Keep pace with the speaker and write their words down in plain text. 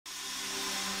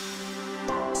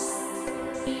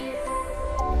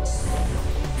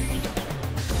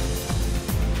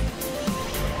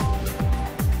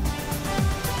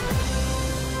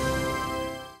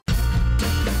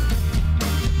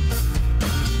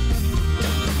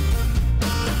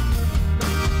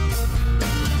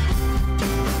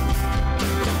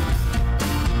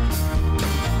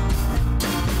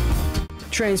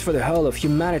Trains for the whole of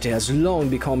humanity has long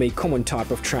become a common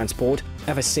type of transport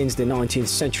ever since the 19th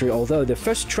century, although the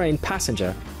first train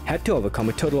passenger had to overcome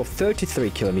a total of 33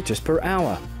 km per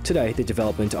hour. Today, the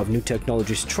development of new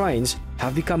technologies trains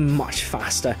have become much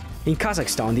faster. In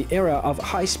Kazakhstan, the era of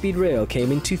high-speed rail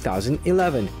came in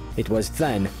 2011. It was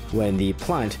then when the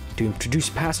plant to introduce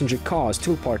passenger cars,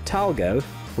 Talgo,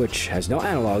 which has no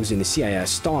analogues in the CIS,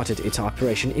 started its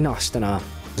operation in Astana.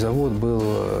 Завод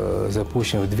был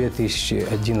запущен в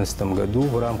 2011 году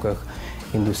в рамках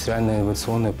индустриальной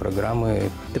инновационной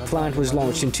программы. The plant was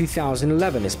launched in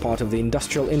 2011 as part of the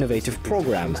Industrial Innovative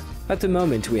Program. At the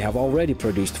moment, we have already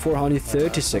produced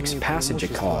 436 passenger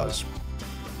cars,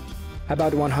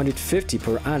 about 150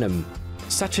 per annum.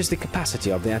 Such is the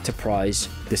capacity of the enterprise.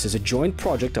 This is a joint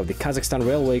project of the Kazakhstan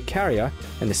railway carrier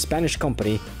and the Spanish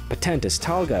company Patentes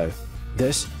Talgo.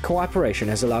 This cooperation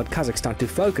has allowed Kazakhstan to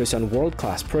focus on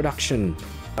world-class production.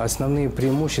 Основные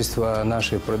преимущества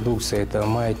нашей продукции – это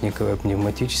маятниковая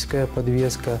пневматическая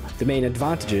подвеска. The main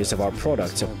advantages of our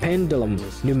products are pendulum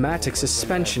pneumatic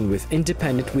suspension with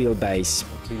independent wheelbase,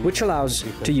 which allows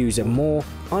to use a more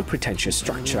unpretentious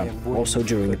structure. Also,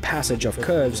 during the passage of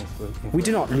curves, we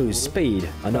do not lose speed.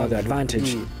 Another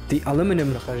advantage, the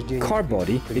aluminum car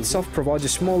body itself provides a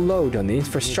small load on the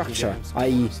infrastructure,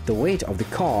 i.e. the weight of the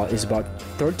car is about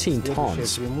 13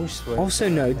 tons. Also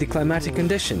note the climatic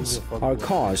conditions. Our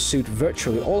cars suit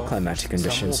virtually all climatic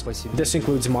conditions. This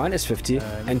includes -50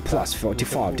 and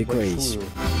 +45 degrees.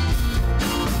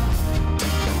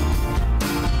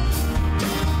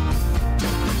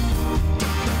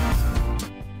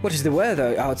 What is the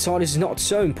weather outside is not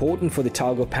so important for the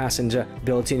Talgo passenger.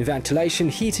 Built-in ventilation,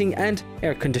 heating and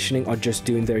air conditioning are just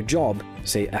doing their job,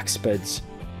 say experts.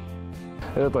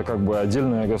 Это как бы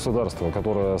отдельное государство,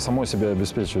 которое само себя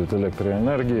обеспечивает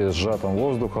электроэнергией, сжатым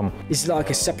воздухом. It's like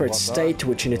a separate state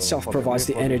which in itself provides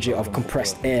the energy of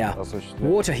compressed air.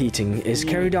 Water heating is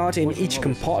carried out in each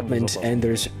compartment and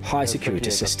there's high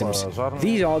security systems.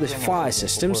 These are the fire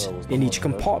systems. In each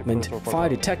compartment, fire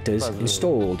detectors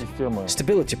installed.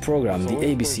 Stability program, the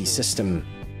ABC system.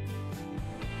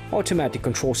 Automatic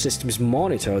control systems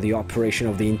monitor the operation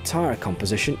of the entire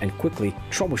composition and quickly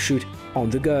troubleshoot on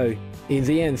the go. In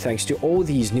the end, thanks to all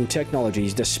these new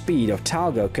technologies, the speed of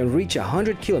Talgo can reach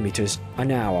 100 km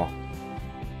an hour.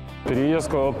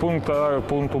 Переездка от пункта А к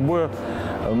пункту Б.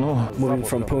 Moving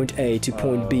from point A to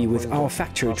point B with our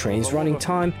factory trains, running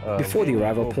time before the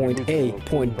arrival point A,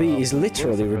 point B is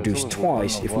literally reduced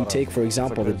twice. If we take, for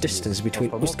example, the distance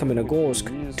between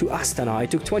Ust-Kamenogorsk to Astana,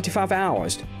 it took 25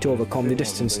 hours. To overcome the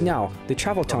distance now, the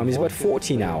travel time is about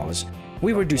 14 hours.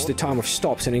 We reduced the time of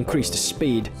stops and increased the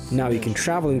speed. Now you can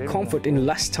travel in comfort in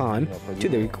less time to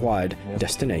the required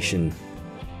destination.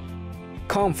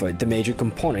 Comfort, the major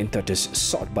component that is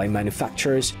sought by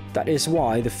manufacturers. That is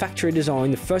why the factory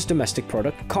designed the first domestic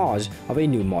product, cars of a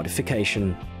new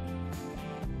modification.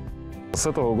 С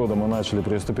этого года мы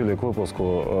приступили к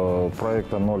выпуску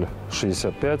проекта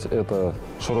 065. Это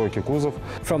широкий кузов.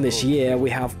 From this year, we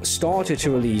have started to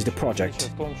release the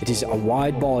project. It is a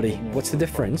wide body. What's the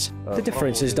difference? The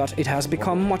difference is that it has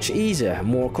become much easier,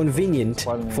 more convenient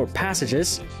for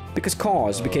passengers because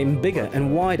cars became bigger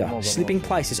and wider. Sleeping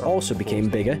places also became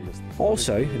bigger.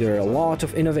 Also, there are a lot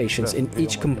of innovations in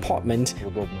each compartment.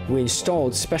 We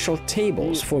installed special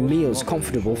tables for meals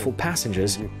comfortable for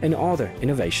passengers and other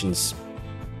innovations.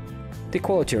 The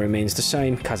quality remains the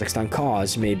same. Kazakhstan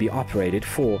cars may be operated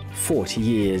for 40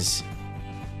 years.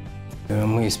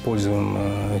 Мы используем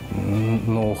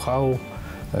ноу-хау,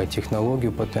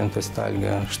 технологию патента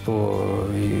Talgo, что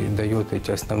и дает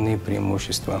эти основные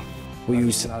преимущества. We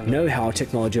use know-how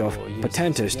technology of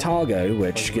Patentes Talgo,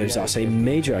 which gives us a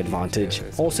major advantage.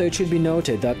 Also, it should be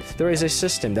noted that there is a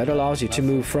system that allows you to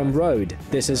move from road.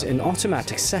 This is an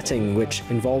automatic setting which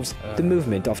involves the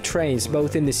movement of trains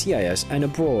both in the CIS and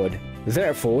abroad.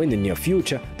 Therefore, in the near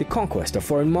future, the conquest of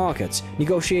foreign markets,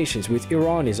 negotiations with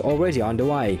Iran is already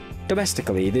underway.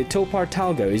 Domestically, the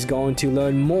Talgo is going to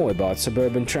learn more about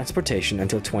suburban transportation.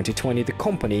 Until 2020, the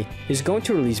company is going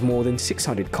to release more than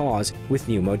 600 cars with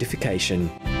new modification.